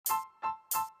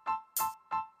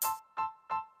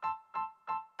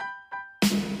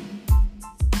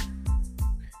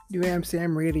New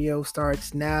Amsterdam Radio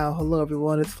starts now. Hello,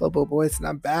 everyone. It's Flobo Boys, and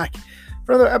I'm back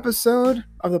for another episode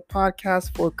of the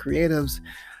podcast for creatives.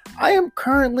 I am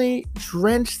currently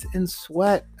drenched in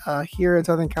sweat here in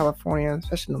Southern California,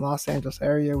 especially in the Los Angeles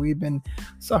area. We've been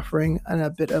suffering a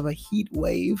bit of a heat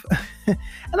wave,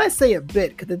 and I say a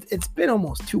bit because it's been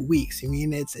almost 2 weeks. I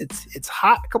mean, it's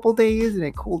hot a couple days and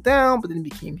it cooled down, but then it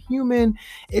became humid.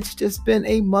 It's just been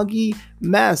a muggy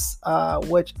mess,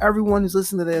 which everyone who's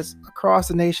listening to this across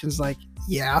the nation's like,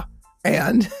 yeah.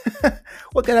 And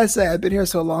what can I say? I've been here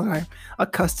so long, I'm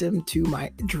accustomed to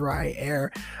my dry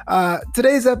air.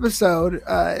 Today's episode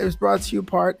is brought to you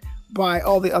part by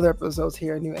all the other episodes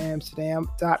here at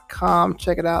newamsterdam.com.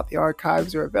 Check it out. The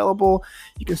archives are available.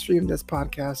 You can stream this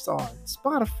podcast on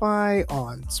Spotify,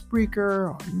 on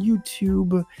Spreaker, on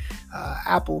YouTube,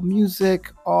 Apple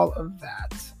Music, all of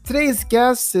that. Today's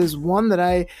guest is one that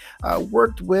I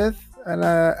worked with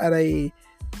at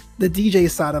the DJ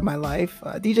side of my life,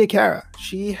 DJ Kara.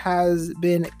 She has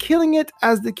been killing it,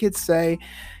 as the kids say,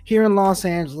 here in Los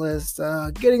Angeles,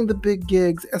 getting the big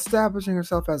gigs, establishing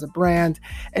herself as a brand,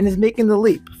 and is making the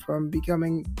leap from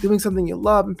doing something you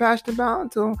love and passionate about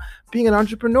until being an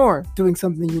entrepreneur, doing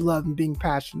something you love and being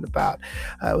passionate about.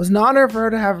 It was an honor for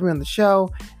her to have me on the show,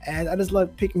 and I just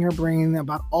love picking her brain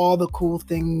about all the cool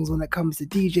things when it comes to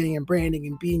DJing and branding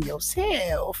and being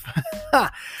yourself.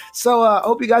 So I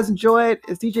hope you guys enjoy it.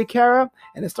 It's DJ Kara,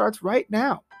 and it starts right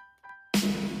now.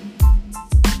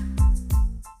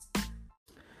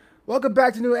 Welcome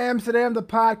back to New Amsterdam, the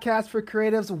podcast for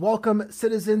creatives. Welcome,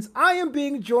 citizens. I am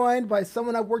being joined by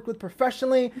someone I've worked with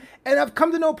professionally and I've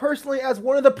come to know personally as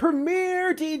one of the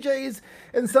premier DJs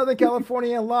in Southern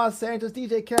California and Los Angeles.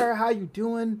 DJ Kara, how you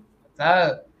doing? What's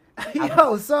up?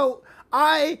 Yo, so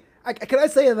can I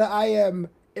say that I am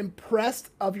impressed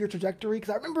of your trajectory? Because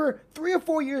I remember 3 or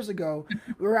 4 years ago,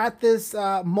 we were at this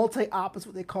multi-op, is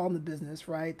what they call in the business,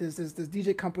 right? There's this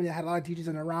DJ company that had a lot of DJs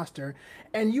on their roster,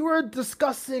 and you were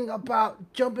discussing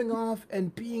about jumping off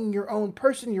and being your own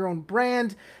person, your own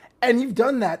brand, and you've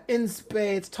done that in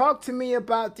spades. Talk to me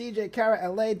about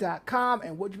DJKaraLA.com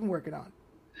and what you've been working on.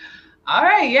 All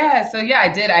right, yeah. So yeah, I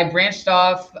did. I branched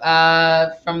off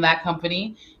from that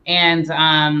company, and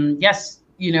yes.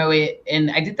 And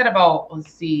I did that about,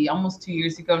 almost 2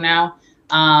 years ago now,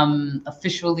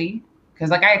 officially,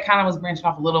 because I kind of was branched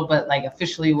off a little, but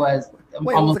officially was.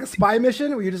 Wait, almost, it was like a spy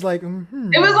mission? Were you just like, It was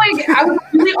I was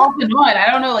really off and on. I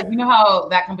don't know, how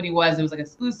that company was. It was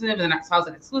exclusive, and then I was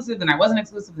exclusive, then I wasn't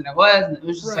exclusive, then I was, and it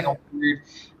was just a weird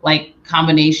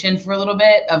combination for a little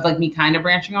bit of me kind of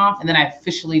branching off, and then I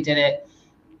officially did it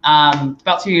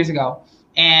about 2 years ago,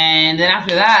 and then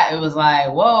after that, it was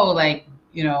whoa,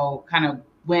 kind of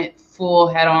went full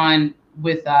head on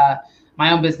with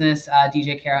my own business,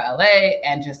 DJ Kara LA,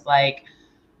 and just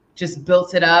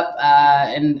built it up.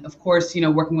 And of course,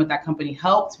 working with that company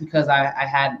helped because I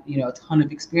had, a ton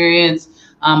of experience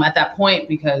at that point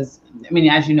because,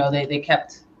 as you know, they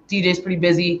kept DJs pretty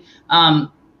busy. And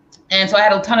so I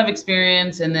had a ton of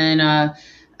experience, and then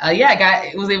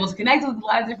I was able to connect with a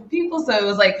lot of different people. So it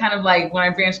was when I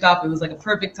branched off, it was a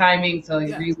perfect timing. So I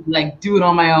really do it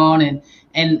on my own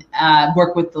and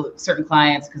work with the certain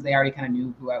clients because they already kind of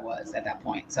knew who I was at that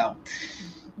point. So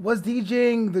was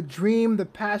DJing the dream, the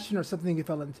passion, or something you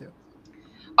fell into?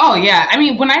 Oh yeah.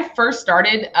 When I first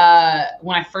started, I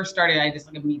just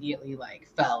immediately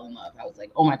fell in love. I was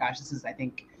oh my gosh, this is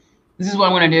what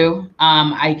I'm going to do.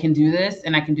 I can do this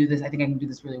and I can do this. I think I can do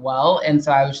this really well. And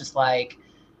so I was just I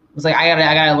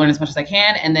gotta learn as much as I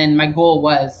can. And then my goal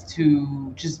was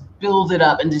to just build it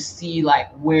up and just see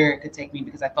where it could take me,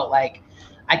 because I felt I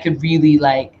could really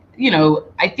I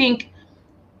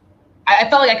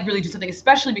felt I could really do something,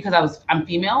 especially because I'm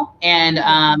female and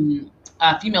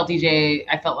female DJ.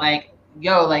 I felt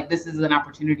this is an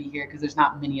opportunity here because there's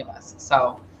not many of us.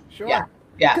 So sure. Yeah.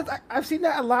 Because I've seen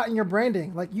that a lot in your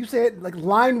branding. You say it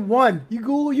line one. You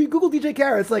Google DJ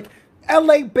Kara. It's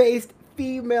LA based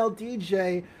female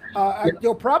DJ.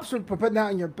 Props for putting that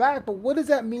on your back, but what does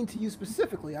that mean to you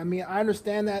specifically? I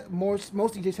understand that most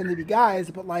DJs tend to be guys,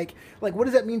 but what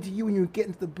does that mean to you when you get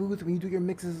into the booth, when you do your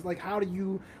mixes? How do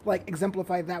you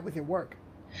exemplify that with your work?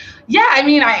 Yeah,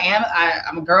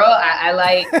 I'm a girl. I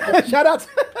like shout out.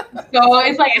 So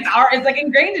it's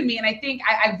ingrained in me, and I think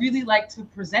I really like to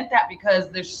present that because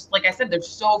there's, like I said, there's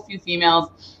so few females,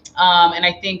 and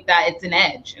I think that it's an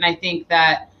edge, and I think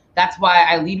that's why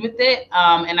I lead with it,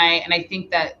 and I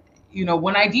think that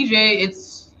when I DJ,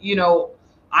 it's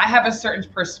I have a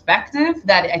certain perspective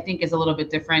that I think is a little bit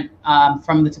different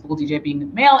from the typical DJ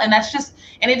being male. And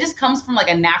it just comes from like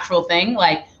a natural thing.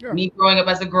 Like me growing up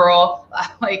as a girl,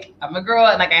 like I'm a girl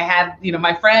and like I had,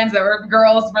 my friends that were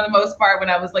girls for the most part when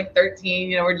I was like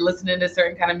 13, we're listening to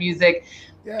certain kind of music.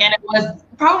 Yeah. And it was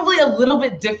probably a little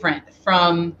bit different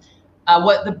from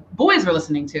what the boys were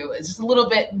listening to. It's just a little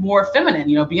bit more feminine,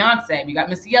 Beyonce, we got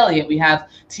Missy Elliott, we have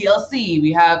TLC,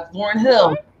 we have Lauryn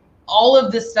Hill. All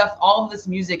of this stuff, all of this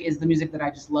music is the music that I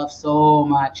just love so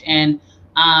much. And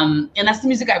that's the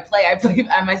music I play.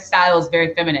 My style is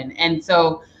very feminine. And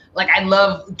so like, I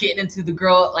love getting into the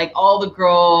girl, like all the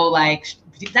girl, like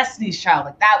Destiny's Child,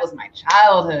 like that was my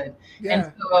childhood. Yeah.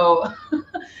 And so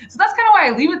that's kind of why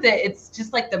I leave with it. It's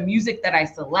just like the music that I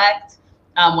select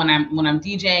when I'm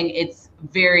DJing, it's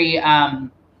very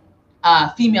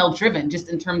female driven just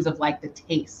in terms of like the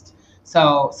taste.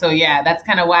 So yeah, that's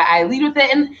kind of why I lead with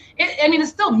it. And it's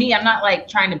still me. I'm not like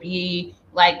trying to be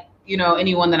like,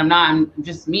 anyone that I'm not. I'm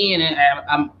just me, and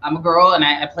I'm a girl, and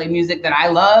I play music that I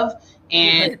love,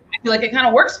 and I feel like it kind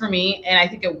of works for me, and I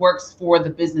think it works for the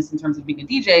business in terms of being a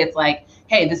DJ. It's like,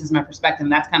 hey, this is my perspective,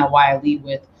 and that's kind of why I lead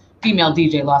with female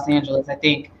DJ Los Angeles. I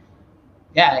think,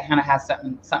 yeah, it kind of has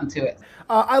something to it.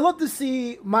 I love to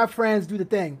see my friends do the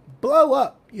thing, blow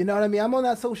up. You know what I mean? I'm on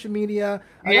that social media.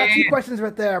 I got two questions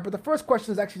right there, but the first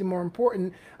question is actually more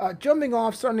important. Jumping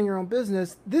off, starting your own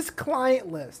business, this client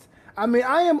list. I mean,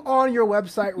 I am on your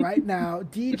website right now,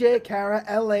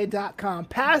 djkarala.com.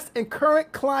 Past and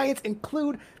current clients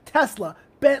include Tesla,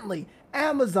 Bentley,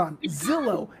 Amazon,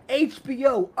 Zillow,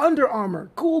 HBO, Under Armour,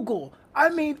 Google. I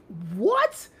mean,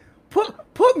 what?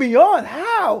 Put me on.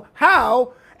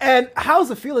 How? And how's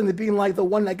the feeling to being like the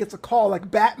one that gets a call like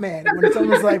Batman when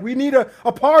someone's like, we need a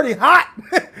party hot,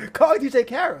 call DJ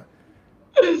Kara.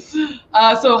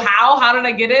 So how did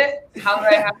I get it? How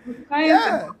did I have this clients?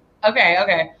 Yeah.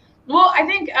 Okay. Well, I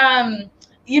think,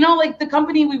 like the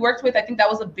company we worked with, I think that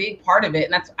was a big part of it.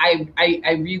 And that's, I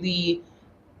really,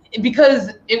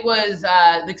 because it was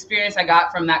the experience I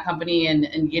got from that company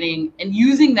and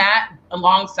using that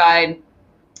alongside,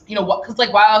 because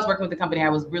like while I was working with the company, I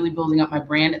was really building up my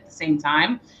brand at the same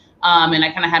time. And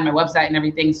I kind of had my website and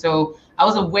everything. So I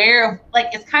was aware of like,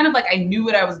 it's kind of like I knew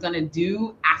what I was going to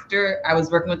do after I was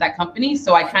working with that company.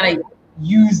 So I kind of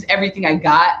used everything I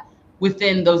got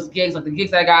within those gigs, like the gigs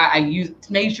that I got, I used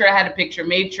to make sure I had a picture,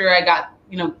 made sure I got,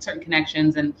 certain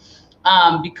connections. And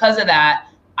because of that,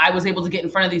 I was able to get in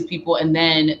front of these people. And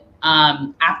then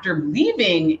after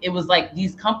leaving, it was like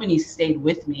these companies stayed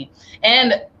with me.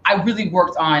 And I really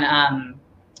worked on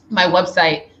my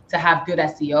website to have good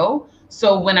SEO.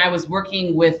 So when I was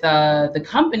working with the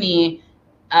company,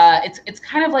 it's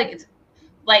kind of like,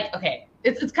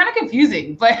 it's kind of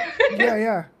confusing, but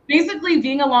yeah. Basically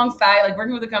being alongside, like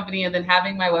working with a company and then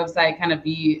having my website kind of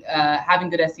be having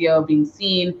good SEO, being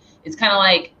seen, it's kind of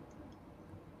like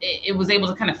it was able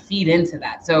to kind of feed into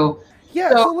that. So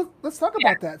let's talk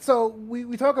about that. So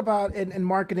we talk about in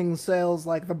marketing sales,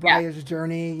 like the buyer's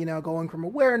journey, going from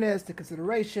awareness to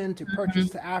consideration to purchase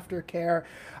to aftercare.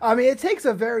 I mean, it takes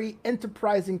a very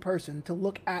enterprising person to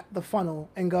look at the funnel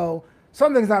and go,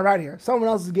 something's not right here. Someone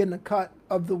else is getting a cut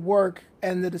of the work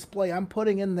and the display I'm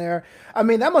putting in there. I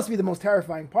mean, that must be the most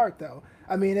terrifying part, though.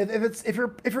 I mean, if you're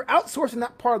outsourcing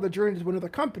that part of the journey to another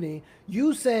company,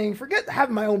 you saying, forget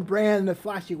having my own brand and a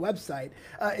flashy website.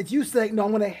 It's you saying, no, I'm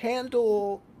going to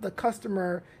handle the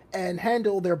customer and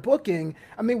handle their booking.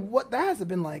 I mean, what that has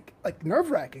been like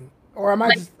nerve-wracking. Or am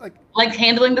I just like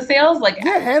handling the sales?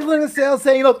 Handling the sales,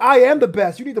 saying, look, I am the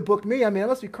best. You need to book me. I mean, it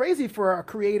must be crazy for a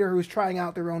creator who's trying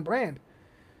out their own brand.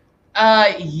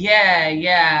 That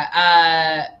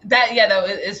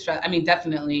is true. I mean,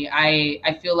 definitely.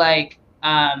 I feel like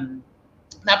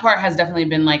that part has definitely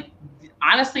been like,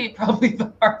 honestly, probably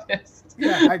the hardest.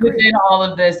 Yeah, I agree. Within all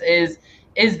of this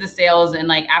is the sales, and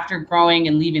like after growing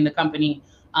and leaving the company,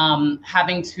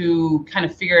 having to kind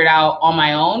of figure it out on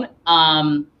my own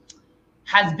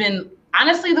has been,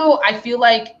 honestly though, I feel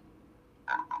like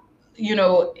I feel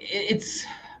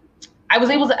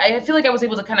like I was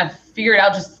able to kind of figure it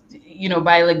out just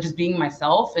by like just being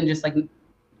myself and just like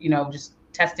just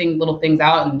testing little things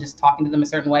out and just talking to them a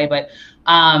certain way. But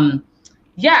I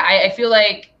feel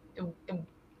like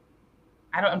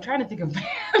I'm trying to think of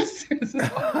answers.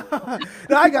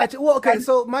 No, I got you. Well, okay,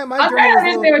 so my I'm journey trying to was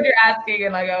understand what you're asking,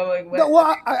 and like, I'm like, what? no,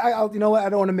 well, you know what? I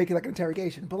don't want to make it like an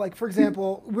interrogation, but like for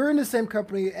example, we're in the same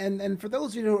company, and for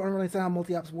those of you who don't really understand how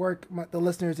multi-ops work, the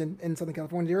listeners in Southern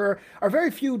California, there are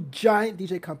very few giant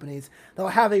DJ companies that will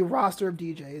have a roster of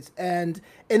DJs, and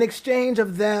in exchange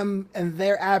of them and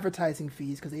their advertising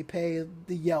fees, because they pay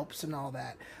the Yelps and all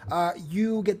that,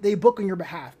 they book on your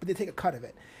behalf, but they take a cut of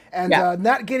it. And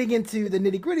not getting into the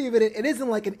nitty gritty of it, it isn't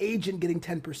like an agent getting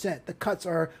 10%. The cuts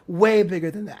are way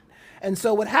bigger than that. And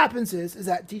so what happens is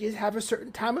that DJs have a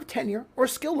certain time of tenure or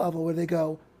skill level where they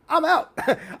go, I'm out.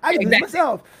 I can do this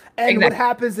myself. And what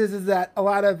happens is that a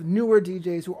lot of newer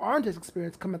DJs who aren't as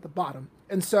experienced come at the bottom.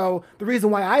 And so the reason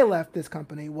why I left this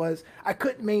company was I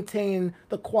couldn't maintain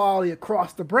the quality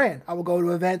across the brand. I will go to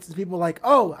events and people are like,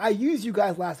 oh, I used you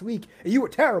guys last week and you were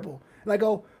terrible. And I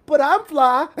go, but I'm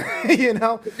fly, you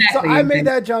know? Exactly. So I made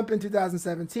that jump in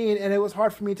 2017, and it was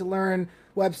hard for me to learn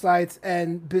websites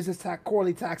and business tax,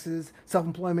 quarterly taxes,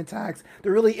 self-employment tax.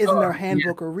 There really isn't a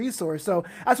handbook or resource. So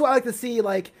that's why I like to see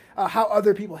like how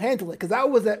other people handle it, because that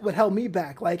was what held me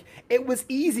back. Like it was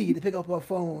easy to pick up a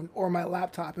phone or my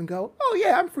laptop and go, oh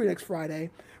yeah, I'm free next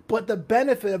Friday. But the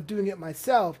benefit of doing it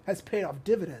myself has paid off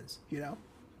dividends, you know?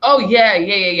 Oh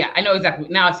yeah. I know exactly.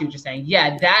 Now I see what you're saying.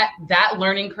 Yeah, that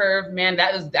learning curve, man,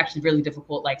 that was actually really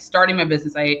difficult. Like starting my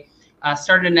business, I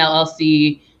started an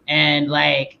LLC, and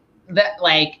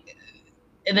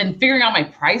and then figuring out my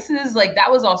prices, like that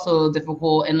was also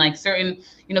difficult. And like certain,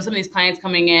 some of these clients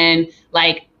coming in,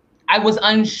 like I was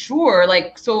unsure.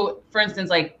 Like so, for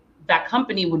instance, like that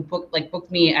company would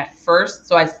book me at first.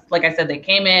 So like I said, they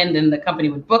came in, then the company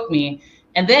would book me.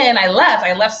 And then I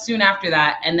left soon after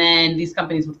that. And then these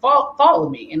companies would follow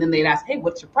me. And then they'd ask, hey,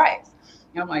 what's your price?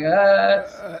 And I'm like,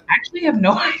 I actually have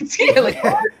no idea. Like,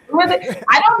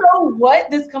 I don't know what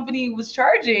this company was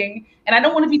charging. And I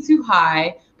don't want to be too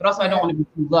high, but also I don't want to be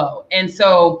too low. And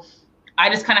so I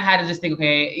just kind of had to just think,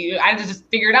 okay, I had to just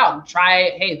figure it out. Try,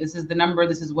 hey, this is the number.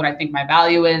 This is what I think my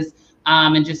value is.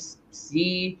 And just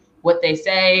see what they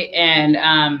say. And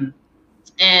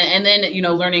then,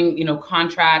 learning,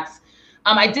 contracts.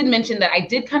 I did mention that I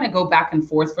did kind of go back and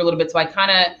forth for a little bit. So I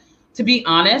kind of, to be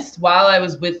honest, while I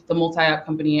was with the multi-op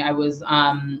company, I was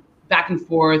back and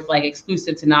forth, like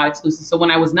exclusive to not exclusive. So when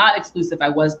I was not exclusive, I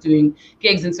was doing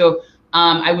gigs. And so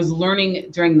I was learning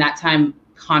during that time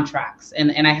contracts.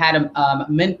 And I had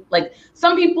like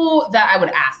some people that I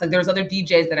would ask, like there was other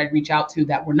DJs that I'd reach out to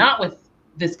that were not with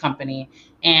this company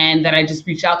and that I just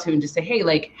reach out to and just say, hey,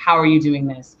 like, how are you doing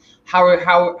this? How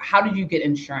did you get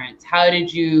insurance? How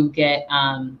did you get,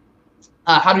 do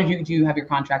you have your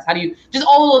contracts? How do you, just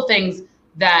all the things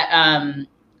that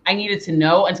I needed to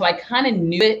know. And so I kind of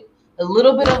knew it, a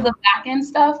little bit of the back end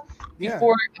stuff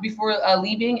before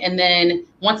leaving. And then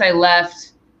once I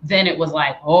left, then it was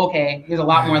like, oh, okay, there's a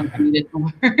lot more that I needed to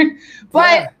learn.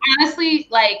 But honestly,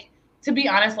 like, to be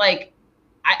honest, like,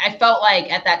 I felt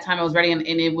like at that time I was ready and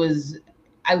it was,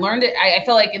 I learned it. I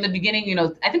felt like in the beginning,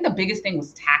 I think the biggest thing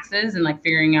was taxes and like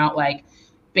figuring out like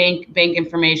bank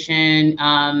information,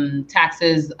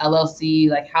 taxes, LLC,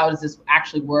 like how does this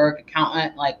actually work,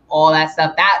 accountant, like all that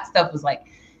stuff. That stuff was like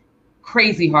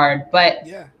crazy hard. But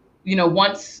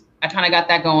once I kind of got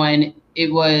that going,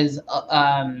 it was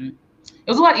a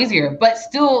lot easier. But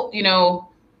still,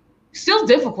 still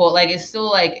difficult. Like it's still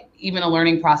like even a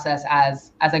learning process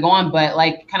as I go on. But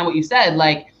like kind of what you said,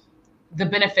 like the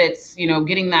benefits,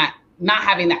 getting that, not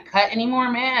having that cut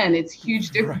anymore, man, it's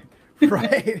huge difference.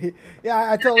 Right. Yeah,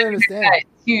 I totally understand.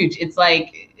 It's huge. It's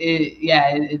like,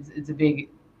 it's a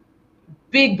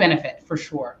big benefit for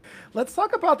sure. Let's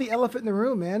talk about the elephant in the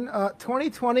room, man.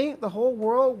 2020, the whole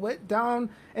world went down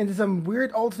into some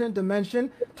weird alternate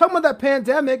dimension. Talking about that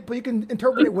pandemic, but you can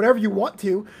interpret it whatever you want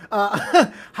to.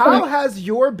 How has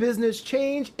your business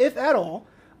changed, if at all?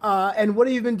 And what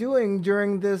have you been doing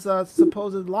during this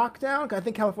supposed lockdown? I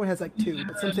think California has like 2,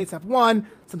 but some states have 1,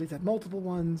 some states have multiple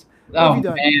ones. What have you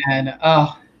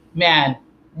done? Man.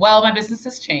 Well, my business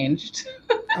has changed.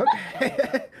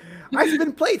 Okay. I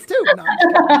spin plates too. No,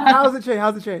 how's it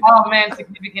changed? Oh man,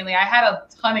 significantly. I had a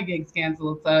ton of gigs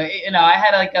canceled. So, I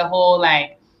had like a whole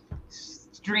like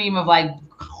stream of like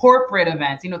corporate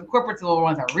events. The corporates are the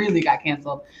ones that really got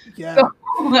canceled. Yeah. So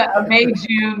May,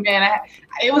 June, man,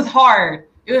 it was hard.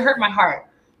 It would hurt my heart,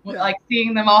 like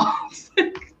seeing them all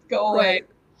go away.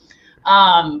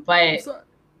 But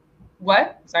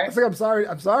what? Sorry.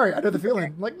 I'm sorry. I know the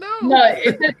feeling. Like no. No,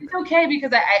 it's okay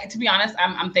because I to be honest,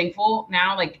 I'm thankful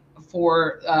now. Like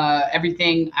for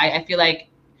everything, I feel like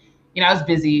I was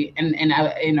busy and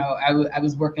I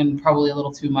was working probably a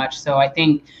little too much. So I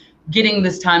think getting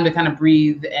this time to kind of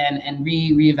breathe and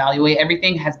reevaluate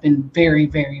everything has been very,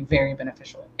 very, very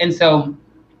beneficial. And so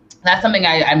that's something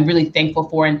I'm really thankful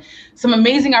for. And some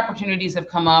amazing opportunities have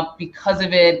come up because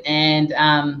of it. And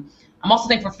I'm also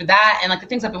thankful for that. And like the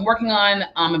things I've been working on,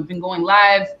 I've been going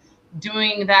live,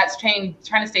 doing that, trying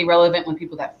to stay relevant with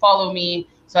people that follow me.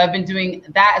 So I've been doing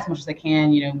that as much as I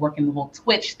can, working the whole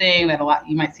Twitch thing that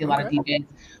you might see a lot of DJs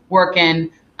working,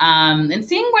 and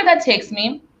seeing where that takes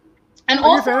me. And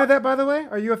Are you a fan of that, by the way?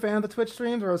 Are you a fan of the Twitch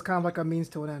streams, or is it kind of like a means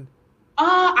to an end?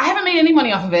 I haven't made any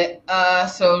money off of it,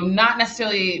 so not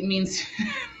necessarily means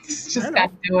it's just kind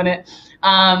of doing it.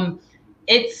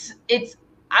 It's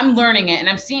I'm learning it, and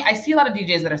I see a lot of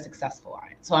DJs that are successful on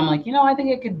it. So I'm like, I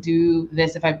think I could do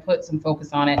this if I put some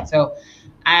focus on it. So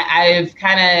I've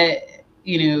kind of,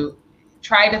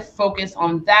 tried to focus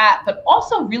on that, but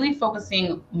also really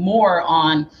focusing more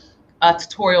on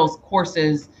tutorials,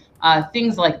 courses,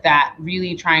 things like that.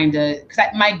 Really trying to, because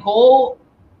my goal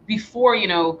before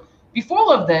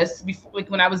all of this, like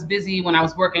when I was busy, when I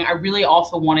was working, I really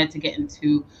also wanted to get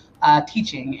into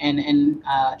teaching and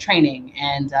training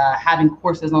and having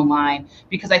courses online,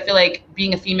 because I feel like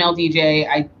being a female DJ,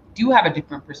 I do have a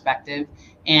different perspective.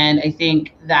 And I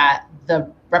think that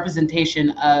the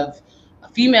representation of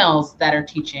females that are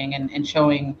teaching and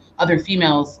showing other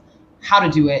females how to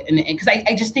do it. And because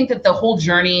I just think that the whole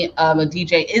journey of a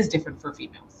DJ is different for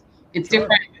females. It's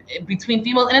different between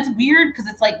females. And it's weird because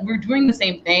it's like we're doing the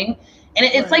same thing. And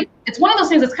it's like, it's one of those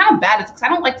things that's kind of bad. It's because I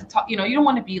don't like to talk, you don't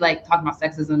want to be like talking about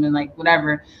sexism and like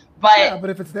whatever. But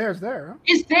if it's there, it's there. Huh?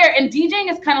 It's there. And DJing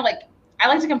is kind of like, I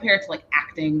like to compare it to like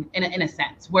acting in a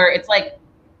sense, where it's like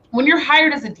when you're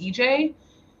hired as a DJ,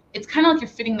 it's kind of like you're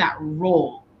fitting that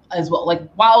role as well. Like,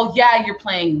 while, you're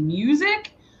playing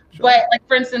music, but like,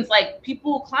 for instance, like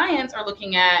clients are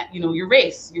looking at, your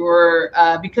race,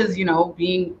 because, I'm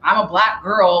a Black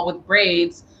girl with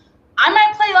braids, I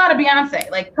might play a lot of Beyonce.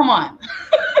 Like, come on.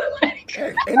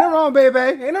 Ain't no wrong,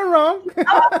 baby. Ain't no wrong. I play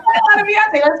a lot of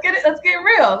Beyonce. Let's get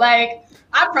real. Like,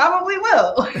 I probably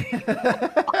will.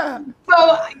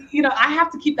 So, I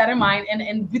have to keep that in mind.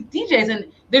 And with DJs,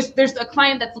 and there's a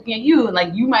client that's looking at you, and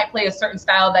like you might play a certain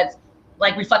style that's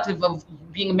like reflective of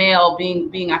being a male,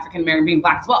 being African American, being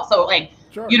Black as well. So like,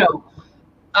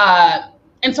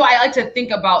 and so I like to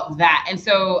think about that. And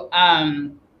so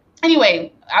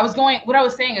anyway, what I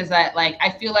was saying is that like I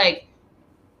feel like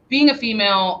being a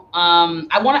female,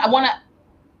 I wanna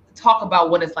talk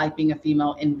about what it's like being a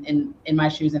female in my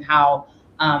shoes, and how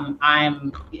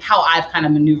I've kind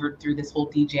of maneuvered through this whole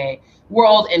DJ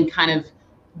world and kind of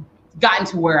gotten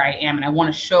to where I am. And I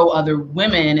want to show other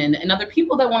women and other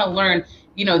people that want to learn,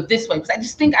 this way, because I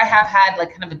just think I have had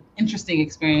like kind of an interesting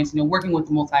experience, working with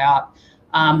the multi-op,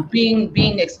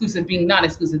 being exclusive, being not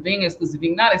exclusive, being exclusive,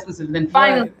 being not exclusive, and then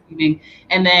finally leaving.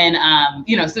 And then,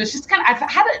 so it's just kind of, I've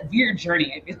had a weird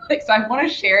journey, I feel like. So I want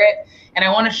to share it, and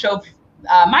I want to show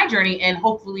my journey, and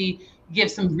hopefully give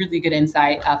some really good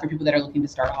insight for people that are looking to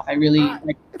start off. I really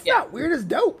it's not weird, it's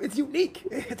dope. It's unique.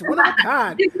 It's one of a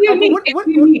kind. It's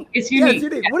unique. It's unique.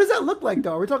 Yeah. What does that look like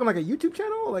though? Are we talking like a YouTube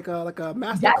channel, like a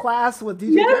master class with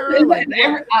DJ Kara?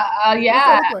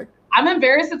 Like, I'm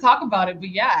embarrassed to talk about it, but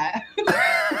yeah.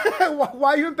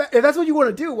 Why are you embarrassed? If that's what you want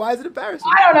to do, why is it embarrassing?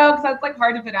 I don't know, because that's like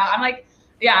hard to put out. I'm like,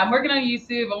 I'm working on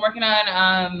YouTube. I'm working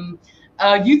on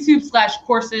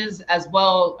YouTube/courses as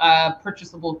well,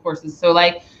 purchasable courses. So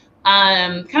like,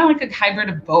 kind of like a hybrid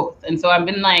of both. And so I've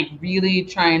been like really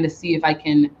trying to see if I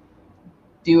can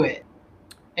do it.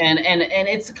 And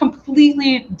it's a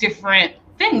completely different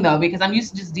thing though, because I'm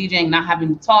used to just DJing, not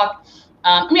having to talk.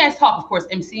 I talk, of course,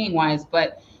 emceeing wise,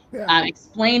 but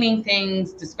explaining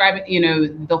things, describing,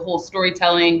 the whole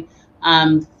storytelling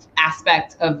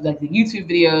aspect of like the YouTube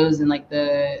videos and like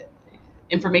the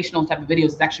informational type of videos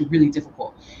is actually really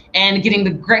difficult. And getting the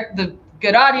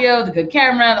good audio, the good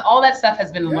camera, all that stuff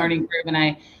has been a learning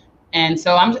curve. And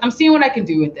so I'm seeing what I can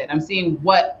do with it. I'm seeing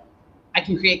what I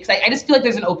can create, because I just feel like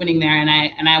there's an opening there, and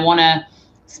I want to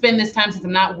spend this time, since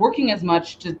I'm not working as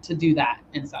much, to do that.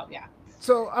 And so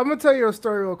So I'm gonna tell you a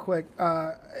story real quick.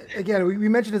 Again, we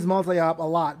mentioned this multi-op a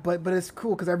lot, but it's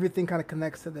cool because everything kind of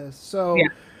connects to this. So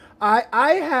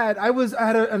I had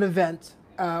an event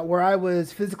where I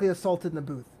was physically assaulted in the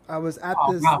booth. I was at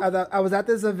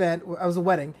this event. I was a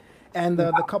wedding, and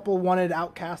the couple wanted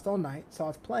Outkast all night, so I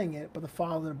was playing it. But the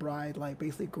father of the bride like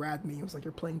basically grabbed me. He was like,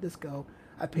 "You're playing disco."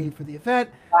 I paid for the event.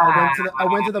 I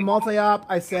went to the multi-op.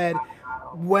 I said,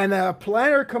 when a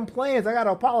planner complains, I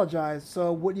gotta apologize.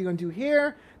 So what are you gonna do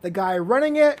here? The guy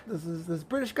running it, this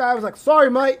British guy, was like, "Sorry,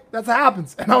 mate, that's what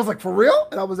happens." And I was like, "For real?"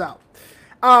 And I was out.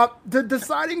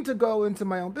 Deciding to go into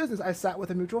my own business, I sat with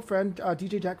a mutual friend,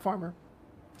 DJ Jack Farmer,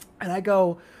 And I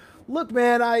go, look,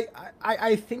 man,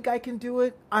 I think I can do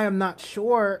it. I am not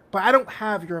sure, but I don't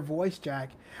have your voice,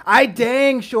 Jack. I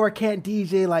dang sure can't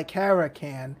DJ like Kara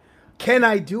can. Can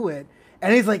I do it?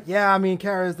 And he's like, yeah, I mean,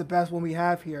 Kara is the best one we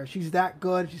have here. She's that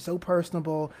good. She's so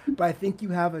personable, but I think you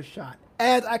have a shot.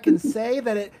 And I can say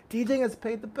that DJing has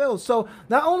paid the bills. So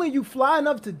not only you fly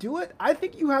enough to do it, I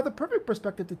think you have the perfect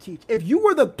perspective to teach. If you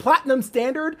were the platinum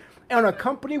standard on a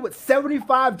company with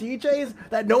 75 DJs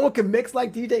that no one can mix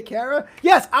like DJ Kara,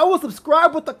 yes, I will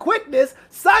subscribe with the quickness.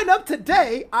 Sign up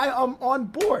today. I am on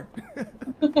board.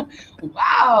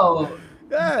 Wow.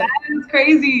 Yeah. That is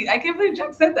crazy. I can't believe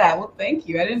Jack said that. Well, thank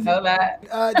you. I didn't know that.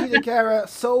 DJ Kara,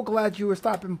 so glad you were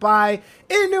stopping by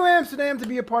in New Amsterdam to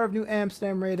be a part of New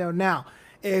Amsterdam Radio. Now,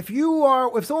 if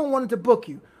someone wanted to book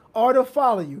you or to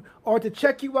follow you or to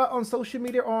check you out on social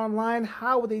media or online,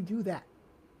 how would they do that?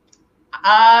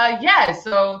 Yeah.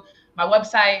 So my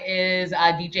website is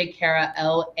DJ Kara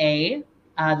LA,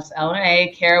 just LA,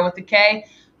 Kara with the K.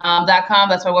 .com.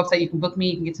 That's my website. You can book me.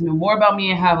 You can get to know more about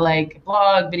me. I have like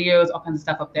blog, videos, all kinds of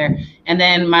stuff up there. And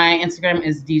then my Instagram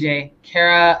is DJ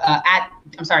Kara at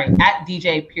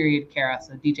DJ Kara.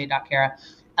 So DJ.Kara.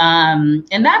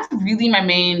 And that's really my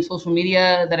main social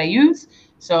media that I use.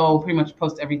 So pretty much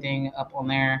post everything up on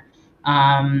there.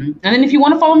 And then if you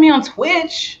want to follow me on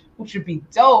Twitch, which would be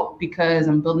dope because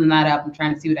I'm building that up. I'm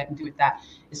trying to see what I can do with that.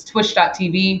 It's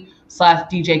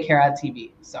twitch.tv/DJ Kara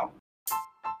TV. So.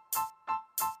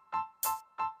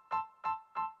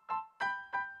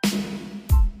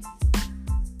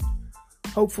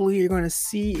 Hopefully you're going to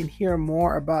see and hear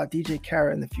more about DJ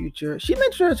Kara in the future. She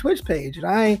mentioned her Twitch page, and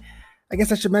I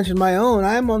guess I should mention my own.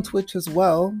 I'm on Twitch as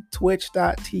well,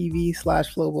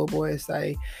 twitch.tv/FlowboBoys.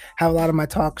 I have a lot of my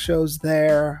talk shows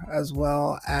there as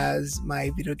well as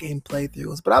my video game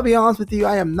playthroughs. But I'll be honest with you,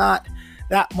 I am not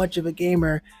that much of a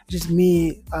gamer, just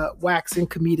me waxing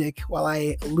comedic while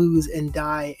I lose and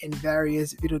die in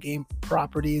various video game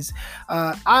properties.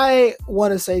 I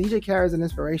want to say DJ Kara is an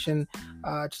inspiration.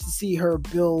 Just to see her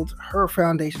build her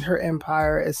foundation, her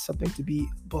empire is something to be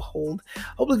behold.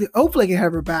 Hopefully I can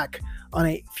have her back on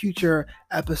a future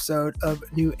episode of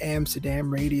New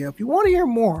Amsterdam Radio. If you want to hear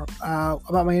more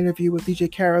about my interview with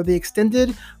DJ Kara, the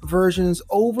extended version is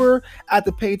over at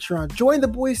the Patreon. Join the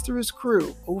Boisterous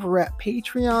crew over at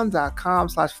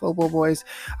patreon.com/FlowboBoys.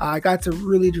 I got to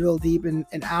really drill deep and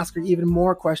ask her even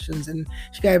more questions, and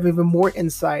she got even more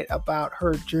insight about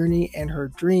her journey and her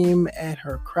dream and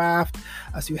her craft.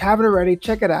 So if you haven't already,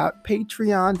 check it out,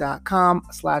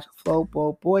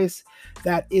 patreon.com/FlowboBoys.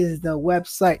 That is the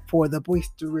website for the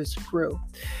Boisterous crew.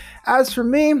 As for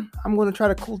me, I'm going to try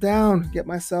to cool down, get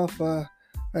myself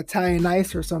Italian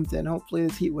ice or something. Hopefully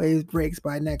this heat wave breaks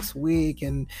by next week.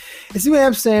 And it's New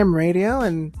Amsterdam Radio,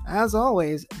 and as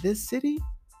always, this city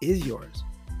is yours.